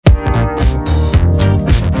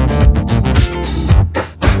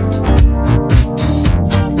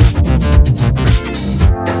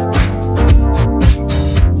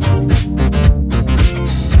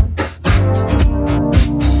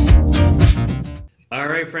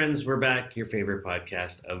right, friends, we're back. Your favorite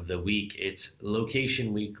podcast of the week. It's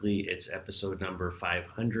Location Weekly. It's episode number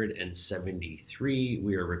 573.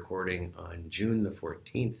 We are recording on June the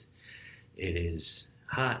 14th. It is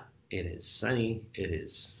hot. It is sunny. It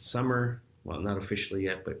is summer. Well, not officially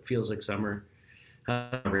yet, but feels like summer.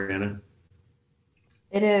 Brianna?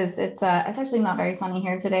 It is. It's actually not very sunny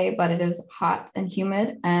here today, but it is hot and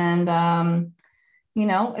humid. And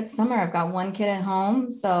it's summer. I've got one kid at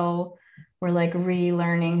home, so we're like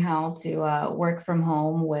relearning how to work from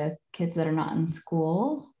home with kids that are not in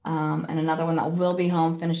school, and another one that will be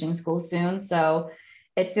home finishing school soon. So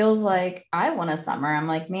it feels like I want a summer. I'm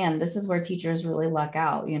like, man, this is where teachers really luck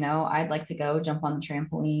out. I'd like to go jump on the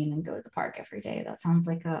trampoline and go to the park every day. That sounds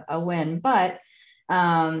like a win, but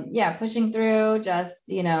yeah, pushing through, just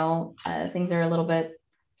things are a little bit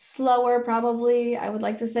slower, probably, I would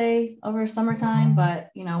like to say, over summertime, but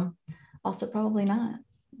also probably not.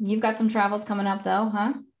 You've got some travels coming up though,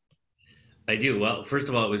 huh? I do. Well, first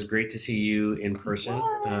of all, it was great to see you in person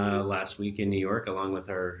What? last week in New York, along with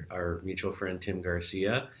our mutual friend Tim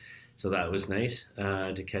Garcia. So that was nice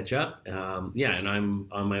to catch up. Yeah, and I'm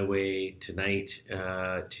on my way tonight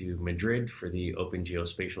to Madrid for the Open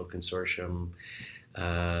Geospatial Consortium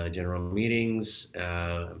general meetings.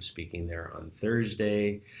 I'm speaking there on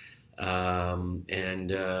Thursday. Yeah,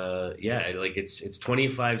 like it's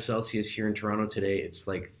 25 Celsius here in Toronto today. It's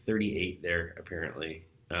like 38 there apparently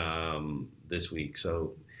this week.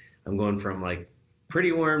 So I'm going from like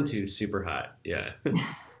pretty warm to super hot. Yeah,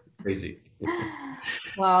 crazy.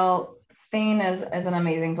 Well, Spain is an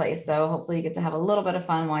amazing place. So hopefully you get to have a little bit of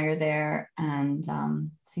fun while you're there and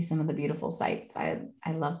see some of the beautiful sights. I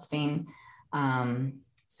love Spain.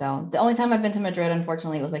 So the only time I've been to Madrid,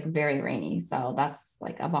 unfortunately, was like very rainy. So that's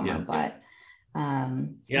like a bummer, Yeah, but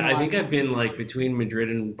it's been yeah. a I lot of think I've fun. been like between Madrid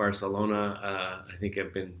and Barcelona. I think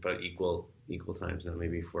I've been about equal times now,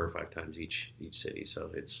 maybe 4 or 5 times each city. So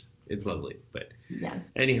it's lovely. But Yes.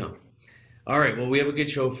 anyhow, all right. Well, we have a good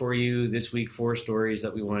show for you this week. Four stories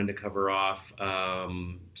that we wanted to cover off.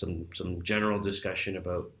 Some general discussion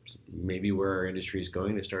about maybe where our industry is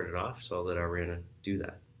going to start it off. So I'll let Ariana do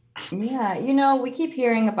that. Yeah, we keep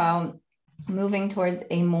hearing about moving towards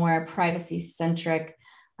a more privacy centric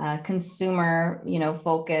consumer,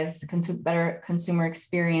 focus, better consumer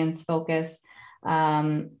experience focus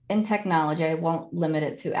in technology. I won't limit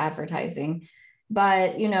it to advertising,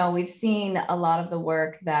 but we've seen a lot of the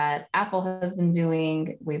work that Apple has been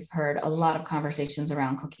doing. We've heard a lot of conversations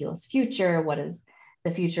around cookieless future. What does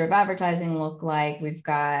the future of advertising look like? We've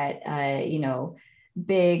got,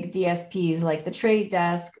 big DSPs like the Trade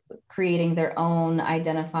Desk creating their own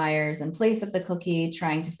identifiers in place of the cookie,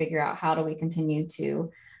 trying to figure out how do we continue to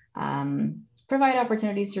provide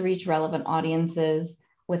opportunities to reach relevant audiences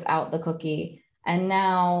without the cookie. And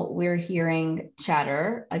now we're hearing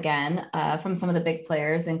chatter again from some of the big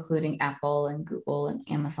players, including Apple and Google and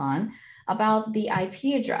Amazon, about the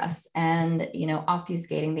IP address and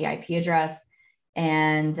obfuscating the IP address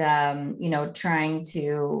and trying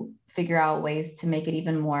to figure out ways to make it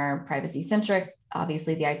even more privacy centric.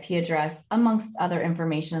 Obviously, the IP address, amongst other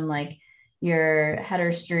information like your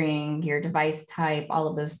header string, your device type, all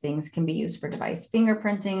of those things can be used for device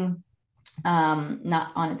fingerprinting,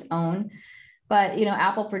 not on its own. But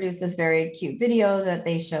Apple produced this very cute video that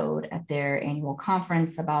they showed at their annual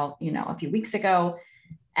conference about a few weeks ago,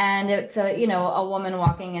 and it's a woman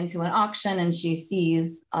walking into an auction and she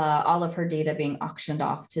sees all of her data being auctioned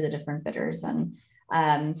off to the different bidders.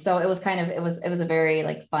 And so it was it was a very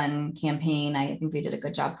like fun campaign. I think they did a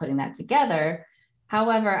good job putting that together.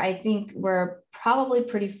 However, I think we're probably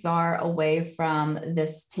pretty far away from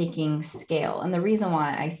this taking scale, and the reason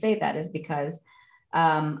why I say that is because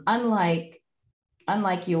unlike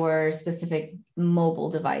your specific mobile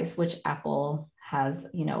device, which Apple has,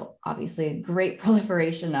 obviously a great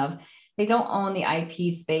proliferation of, they don't own the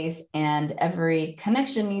IP space and every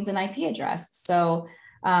connection needs an IP address. So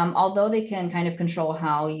although they can kind of control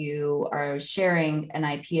how you are sharing an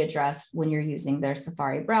IP address when you're using their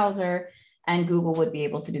Safari browser, and Google would be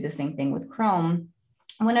able to do the same thing with Chrome,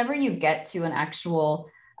 whenever you get to an actual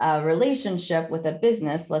relationship with a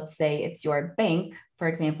business, let's say it's your bank, for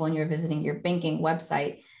example, and you're visiting your banking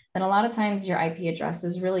website, then a lot of times your IP address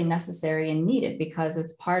is really necessary and needed because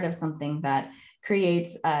it's part of something that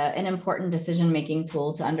creates an important decision-making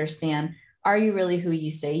tool to understand, are you really who you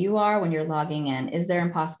say you are when you're logging in? Is there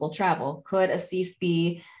impossible travel? Could a thief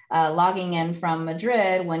be logging in from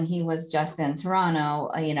Madrid when he was just in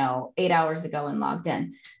Toronto, 8 hours ago and logged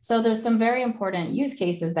in. So there's some very important use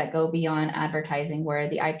cases that go beyond advertising where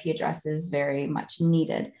the IP address is very much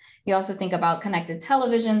needed. You also think about connected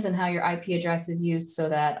televisions and how your IP address is used so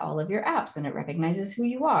that all of your apps and it recognizes who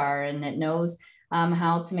you are and it knows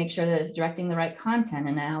how to make sure that it's directing the right content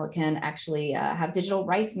and how it can actually have digital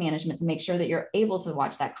rights management to make sure that you're able to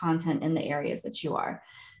watch that content in the areas that you are.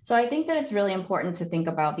 So I think that it's really important to think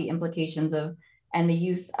about the implications of and the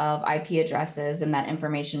use of IP addresses and that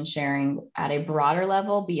information sharing at a broader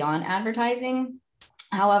level beyond advertising.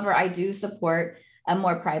 However, I do support a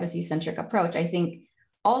more privacy centric approach. I think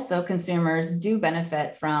also consumers do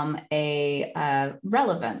benefit from a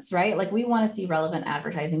relevance, right? Like we want to see relevant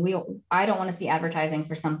advertising. I don't want to see advertising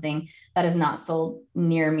for something that is not sold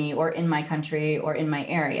near me or in my country or in my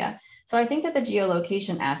area. So I think that the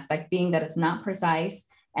geolocation aspect, being that it's not precise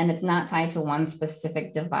and it's not tied to one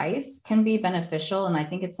specific device, can be beneficial. And I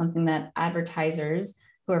think it's something that advertisers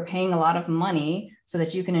who are paying a lot of money so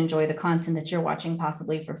that you can enjoy the content that you're watching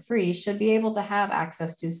possibly for free should be able to have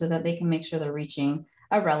access to so that they can make sure they're reaching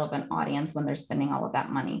a relevant audience when they're spending all of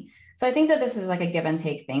that money. So I think that this is like a give and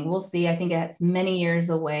take thing. We'll see. I think it's many years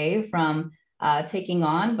away from taking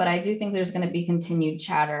on, but I do think there's going to be continued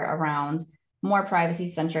chatter around more privacy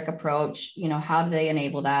centric approach. How do they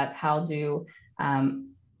enable that? How do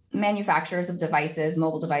manufacturers of devices,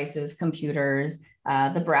 mobile devices, computers,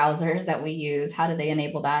 the browsers that we use, how do they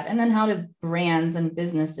enable that? And then how do brands and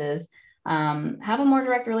businesses have a more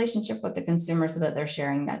direct relationship with the consumer so that they're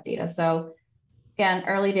sharing that data? So again,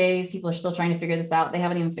 early days, people are still trying to figure this out. They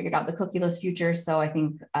haven't even figured out the cookieless future. So I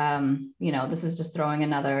think, this is just throwing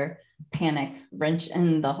another panic wrench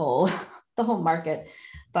in the whole, the whole market.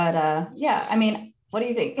 But yeah, I mean, what do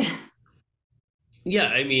you think? Yeah,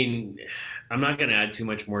 I mean, I'm not going to add too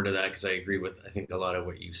much more to that because I agree with, I think, a lot of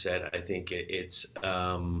what you said. I think it's,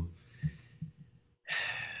 how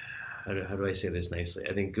do I say this nicely?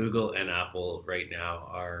 I think Google and Apple right now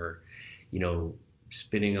are,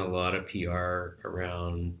 spinning a lot of PR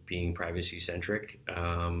around being privacy centric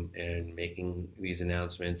and making these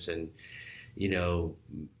announcements and, you know,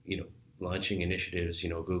 launching initiatives.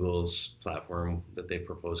 Google's platform that they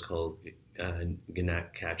propose called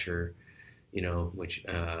Gannett Catcher, which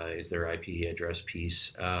is their IP address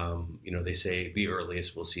piece. They say the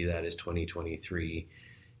earliest we'll see that is 2023,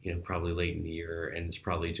 probably late in the year, and it's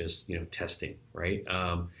probably just, testing, right?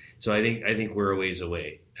 So I think we're a ways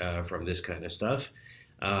away from this kind of stuff.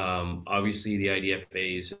 Obviously, the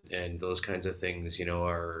IDFAs and those kinds of things,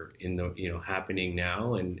 are in the, happening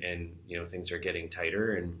now, and things are getting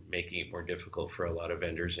tighter and making it more difficult for a lot of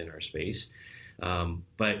vendors in our space.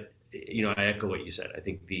 But I echo what you said. I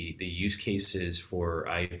think the use cases for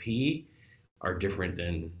IP are different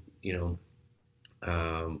than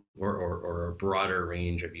or a broader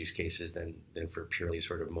range of use cases than for purely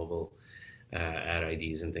sort of mobile ad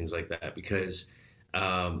IDs and things like that. Because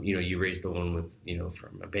you raised the one with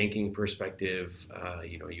from a banking perspective.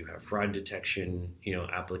 You have fraud detection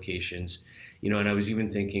applications. And I was even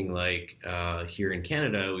thinking like here in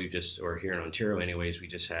Canada, or here in Ontario anyways, we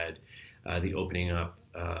just had the opening up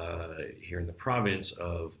here in the province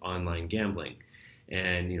of online gambling.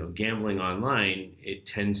 And gambling online, it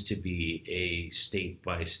tends to be a state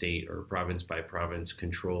by state or province by province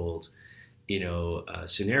controlled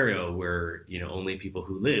scenario where only people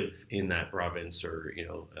who live in that province or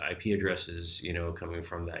IP addresses coming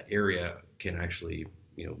from that area can actually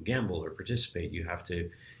gamble or participate. You have to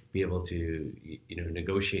be able to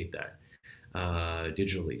negotiate that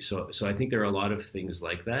digitally. So I think there are a lot of things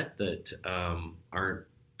like that aren't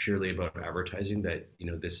purely about advertising. That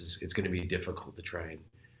it's going to be difficult to try and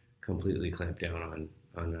completely clamp down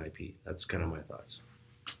on IP. That's kind of my thoughts.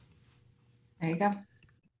 There you go.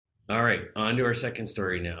 All right, on to our second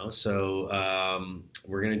story now. So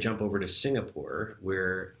we're going to jump over to Singapore,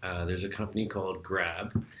 where there's a company called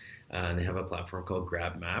Grab, and they have a platform called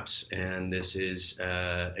Grab Maps, and this is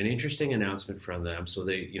an interesting announcement from them. So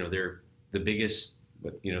they're the biggest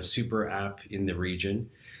super app in the region.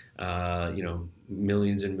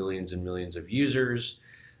 Millions and millions and millions of users.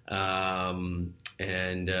 And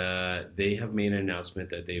they have made an announcement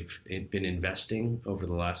that they've been investing over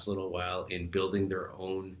the last little while in building their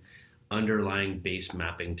own underlying base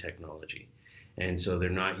mapping technology. And so they're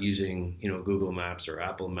not using, Google Maps or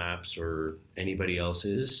Apple Maps or anybody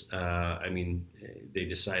else's. They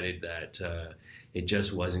decided that it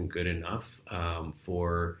just wasn't good enough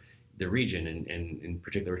for the region, and in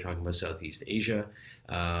particular, we're talking about Southeast Asia.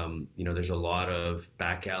 There's a lot of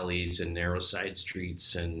back alleys and narrow side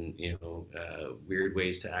streets and weird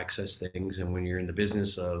ways to access things. And when you're in the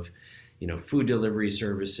business of food delivery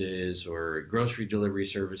services or grocery delivery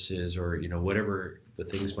services, or whatever the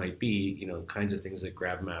things might be, kinds of things that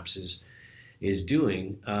Grab Maps is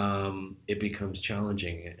doing, it becomes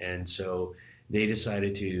challenging. And so they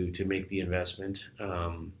decided to make the investment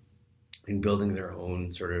in building their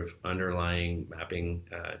own sort of underlying mapping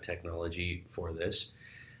technology for this.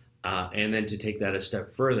 And then to take that a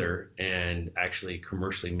step further and actually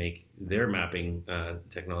commercially make their mapping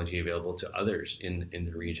technology available to others in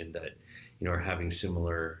the region that are having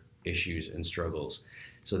similar issues and struggles.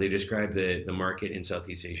 So they describe the market in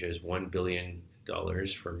Southeast Asia as $1 billion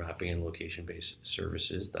for mapping and location-based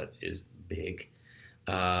services. That is big.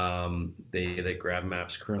 That Grab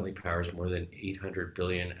Maps currently powers more than 800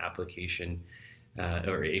 billion application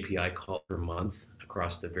or API calls per month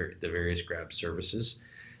across the various Grab services.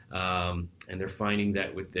 And they're finding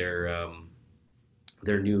that with their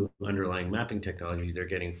new underlying mapping technology, they're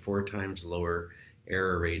getting 4 times lower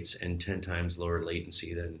error rates and 10 times lower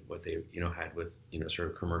latency than what they had with sort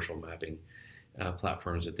of commercial mapping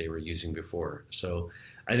platforms that they were using before. So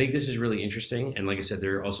I think this is really interesting. And like I said,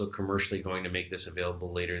 they're also commercially going to make this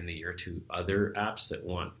available later in the year to other apps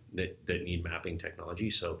that need mapping technology.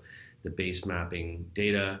 So the base mapping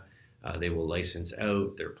data, they will license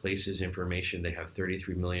out their places information. They have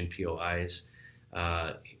 33 million POIs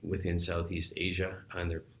within Southeast Asia, and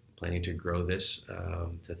they're planning to grow this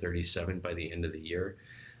to 37 by the end of the year.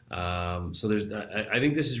 So I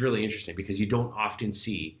think this is really interesting because you don't often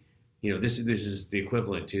see, this is the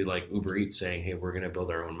equivalent to like Uber Eats saying, "Hey, we're going to build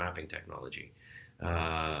our own mapping technology,"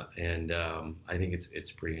 and I think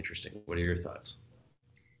it's pretty interesting. What are your thoughts?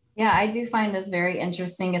 Yeah, I do find this very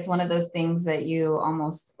interesting. It's one of those things that you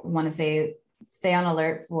almost want to say, stay on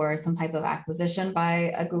alert for some type of acquisition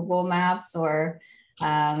by a Google Maps or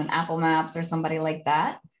an Apple Maps or somebody like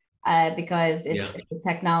that, because if the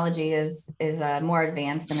technology is more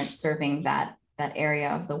advanced and it's serving that area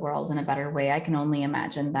of the world in a better way, I can only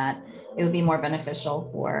imagine that it would be more beneficial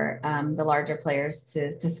for the larger players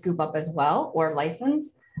to scoop up as well or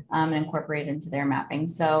license and incorporate into their mapping.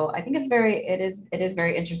 So I think it is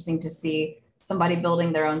very interesting to see somebody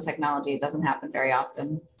building their own technology. It doesn't happen very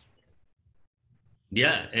often.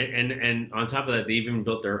 Yeah, and on top of that, they even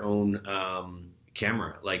built their own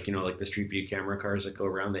camera, like like the Street View camera cars that go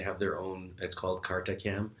around. They have their own. It's called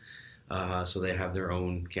CartaCam. So they have their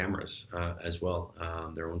own cameras as well,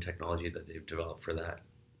 their own technology that they've developed for that,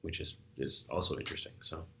 which is also interesting.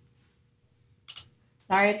 So.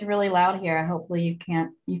 Sorry, it's really loud here. Hopefully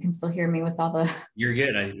you can still hear me with all the You're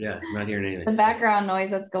good. I'm not hearing anything. the background noise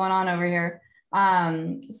that's going on over here.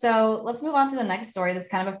 So let's move on to the next story. This is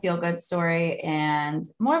kind of a feel-good story and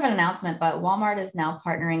more of an announcement, but Walmart is now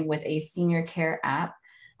partnering with a senior care app.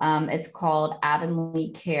 It's called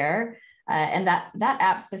Avonlea Care. And that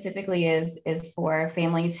app specifically is for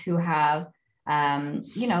families who have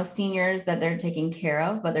seniors that they're taking care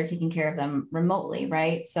of, but they're taking care of them remotely,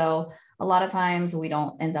 right? So a lot of times we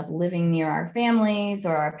don't end up living near our families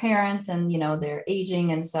or our parents, and they're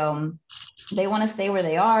aging, and so they want to stay where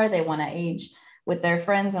they are. They want to age with their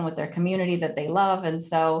friends and with their community that they love, and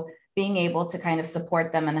so being able to kind of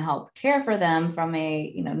support them and help care for them from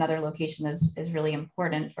another location is really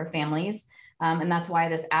important for families. And that's why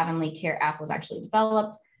this Avonlea Care app was actually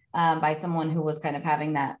developed by someone who was kind of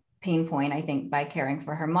having that pain point, I think, by caring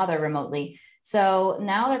for her mother remotely. So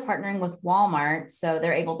now they're partnering with Walmart. So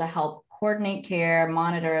they're able to help coordinate care,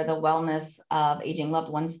 monitor the wellness of aging loved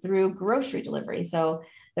ones through grocery delivery. So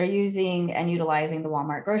they're using and utilizing the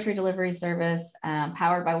Walmart grocery delivery service,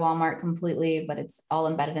 powered by Walmart completely, but it's all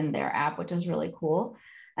embedded in their app, which is really cool.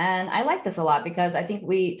 And I like this a lot because I think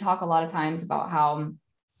we talk a lot of times about how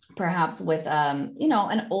perhaps with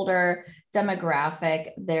an older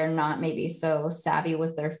demographic, they're not maybe so savvy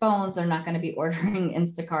with their phones. They're not going to be ordering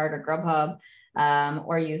Instacart or Grubhub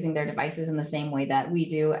or using their devices in the same way that we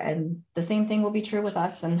do. And the same thing will be true with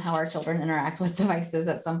us and how our children interact with devices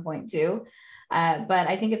at some point too. But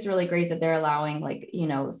I think it's really great that they're allowing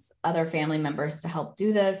other family members to help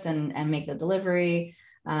do this and make the delivery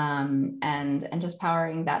and just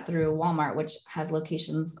powering that through Walmart, which has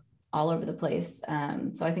locations all over the place.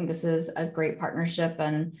 So I think this is a great partnership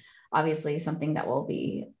and obviously something that will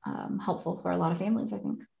be helpful for a lot of families, I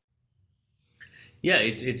think. Yeah,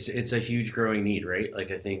 it's a huge growing need, right? Like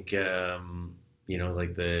I think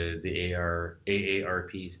like the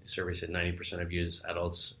AARP survey said 90% of U.S.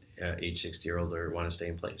 adults age 60 or older want to stay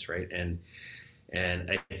in place, right? And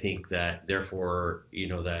I think that therefore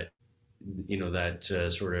that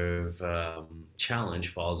sort of challenge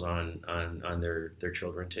falls on their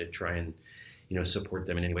children to try and support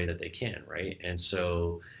them in any way that they can, right? And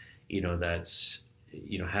so that's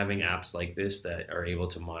having apps like this that are able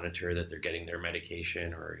to monitor that they're getting their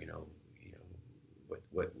medication, or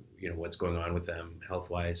what what's going on with them health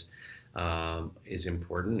wise, is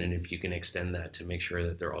important. And if you can extend that to make sure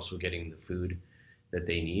that they're also getting the food that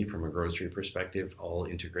they need from a grocery perspective, all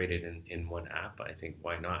integrated in one app, I think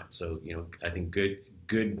why not? So I think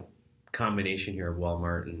good combination here of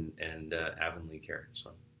Walmart and Avonlea Care.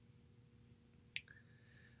 So.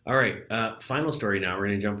 All right, final story now. We're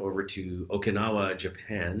going to jump over to Okinawa,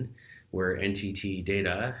 Japan, where NTT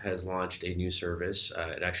Data has launched a new service.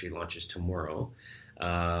 It actually launches tomorrow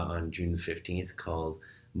on June 15th, called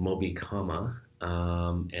Mobikama.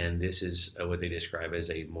 And this is what they describe as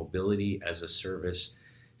a mobility as a service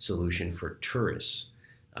solution for tourists.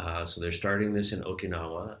 So they're starting this in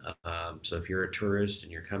Okinawa. So if you're a tourist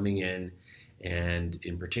and you're coming in, and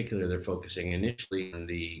in particular, they're focusing initially on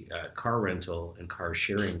the car rental and car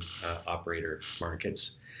sharing operator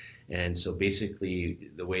markets. And so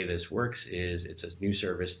basically, the way this works is it's a new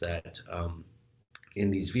service that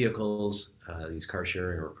in these vehicles, these car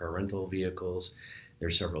sharing or car rental vehicles,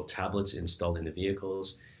 there's several tablets installed in the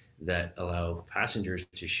vehicles that allow passengers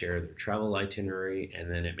to share their travel itinerary,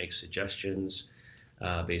 and then it makes suggestions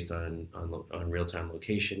based on real-time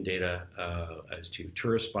location data as to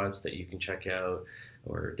tourist spots that you can check out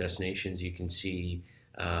or destinations you can see.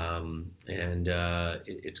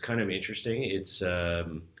 It's kind of interesting.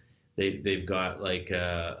 They've got like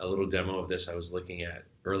a little demo of this I was looking at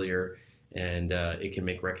earlier, and it can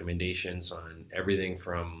make recommendations on everything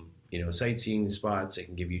from sightseeing spots. It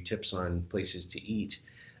can give you tips on places to eat.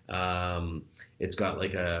 It's got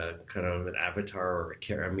like a kind of an avatar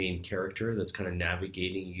or a main character that's kind of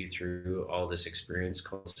navigating you through all this experience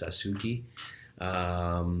called Sasuki,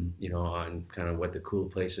 on kind of what the cool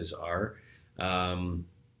places are. The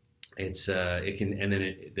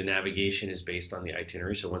navigation is based on the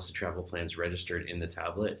itinerary. So once the travel plan is registered in the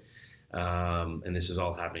tablet, and this is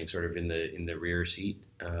all happening sort of in the rear seat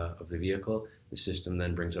of the vehicle, the system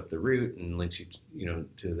then brings up the route and links you,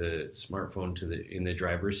 to the smartphone in the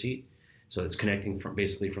driver's seat. So it's connecting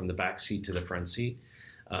basically from the back seat to the front seat.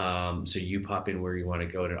 So you pop in where you want to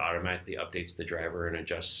go, and it automatically updates the driver and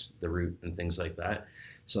adjusts the route and things like that.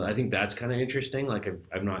 So I think that's kind of interesting. Like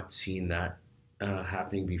I've not seen that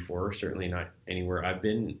happening before. Certainly not anywhere I've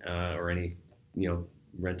been, or any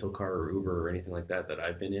rental car or Uber or anything like that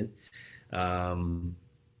I've been in.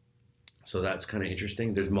 So that's kind of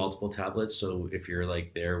interesting. There's multiple tablets, so if you're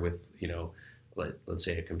like there with let's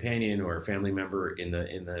say a companion or a family member in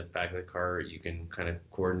the back of the car, you can kind of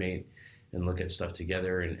coordinate and look at stuff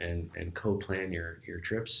together and co-plan your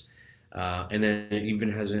trips. And then it even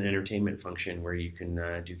has an entertainment function where you can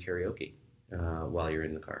do karaoke while you're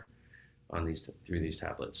in the car through these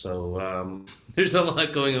tablets. So there's a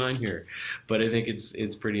lot going on here, but I think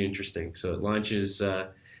it's pretty interesting. So it launches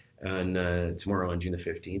tomorrow on June the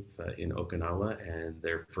 15th in Okinawa, and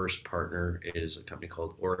their first partner is a company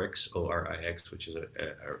called Orix, Orix, which is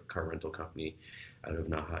a car rental company out of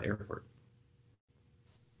Naha Airport.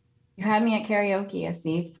 You had me at karaoke,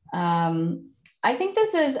 Asif. I think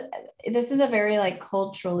this is a very like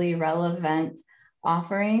culturally relevant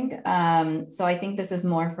offering. So I think this is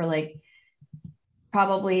more for like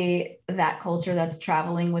probably that culture that's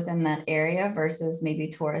traveling within that area versus maybe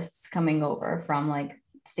tourists coming over from like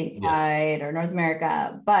stateside or North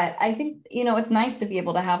America. But I think, it's nice to be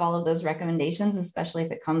able to have all of those recommendations, especially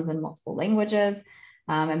if it comes in multiple languages,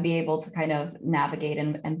 and be able to kind of navigate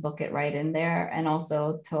and book it right in there. And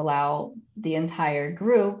also to allow the entire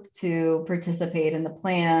group to participate in the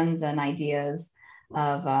plans and ideas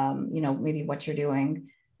of, maybe what you're doing.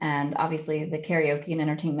 And obviously the karaoke and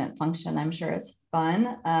entertainment function, I'm sure is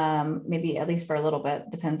fun. Maybe at least for a little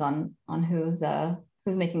bit, depends on who's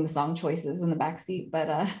making the song choices in the back seat,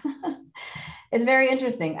 but it's very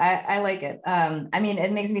interesting. I like it.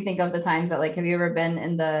 It makes me think of the times that like, have you ever been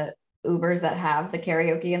in the Ubers that have the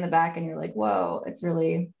karaoke in the back and you're like, whoa, it's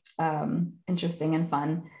really interesting and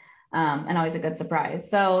fun, and always a good surprise.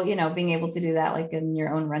 So, being able to do that like in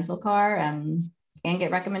your own rental car and get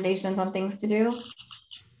recommendations on things to do.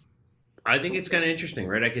 I think it's kind of interesting,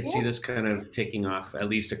 right? I could see this kind of taking off, at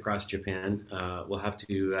least across Japan. We'll have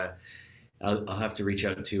to I'll have to reach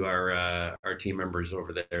out to our team members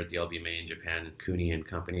over there at the LBMA in Japan, Cooney and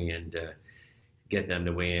company, and get them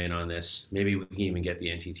to weigh in on this. Maybe we can even get the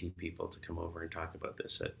NTT people to come over and talk about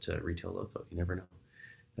this at Retail Local. You never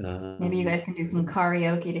know. Maybe you guys can do some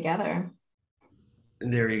karaoke together.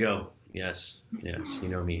 There you go. Yes. You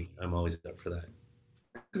know me. I'm always up for that.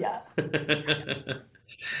 Yeah.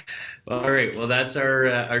 All right. Well, that's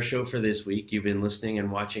our show for this week. You've been listening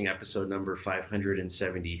and watching episode number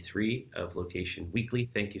 573 of Location Weekly.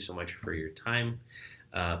 Thank you so much for your time.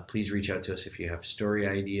 Please reach out to us if you have story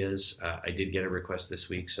ideas. I did get a request this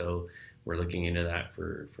week, so we're looking into that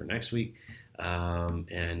for next week.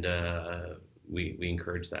 And we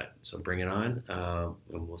encourage that. So bring it on,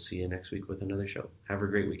 and we'll see you next week with another show. Have a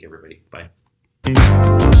great week, everybody. Bye.